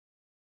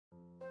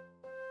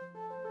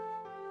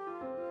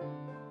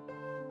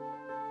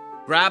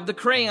grab the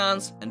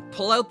crayons and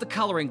pull out the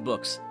coloring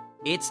books.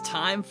 It's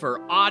time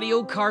for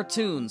audio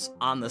cartoons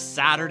on the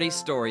Saturday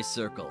Story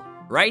Circle,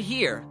 right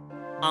here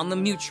on the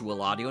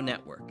Mutual Audio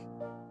Network.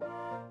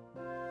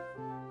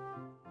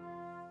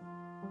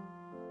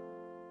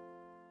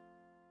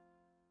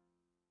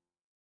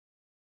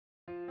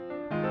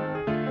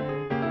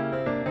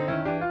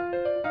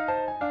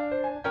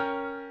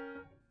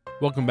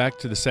 Welcome back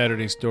to the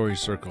Saturday Story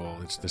Circle.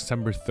 It's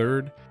December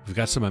 3rd. We've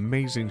got some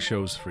amazing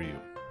shows for you.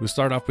 We'll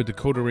start off with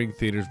Dakota Ring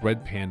Theater's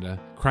Red Panda,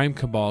 Crime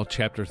Cabal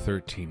Chapter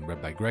 13, read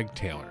by Greg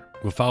Taylor.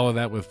 We'll follow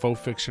that with Faux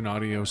Fiction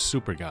Audio's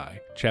Super Guy,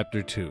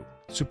 Chapter 2.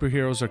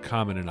 Superheroes are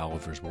common in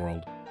Oliver's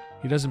world.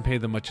 He doesn't pay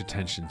them much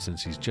attention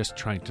since he's just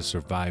trying to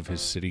survive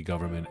his city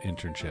government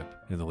internship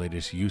in the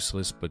latest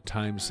useless but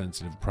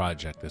time-sensitive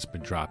project that's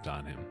been dropped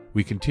on him.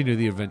 We continue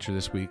the adventure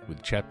this week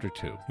with Chapter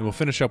 2, and we'll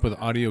finish up with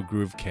Audio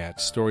Groove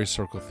Cat's Story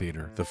Circle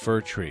Theater, The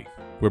Fir Tree.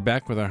 We're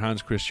back with our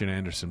Hans Christian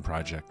Andersen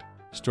project.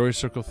 Story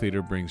Circle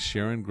Theater brings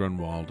Sharon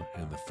Grunwald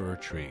and The Fir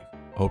Tree.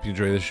 Hope you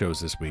enjoy the shows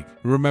this week.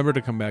 Remember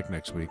to come back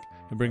next week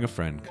and bring a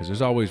friend, because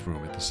there's always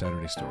room at the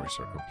Saturday Story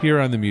Circle here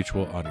on the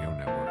Mutual Audio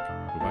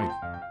Network.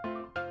 Goodbye.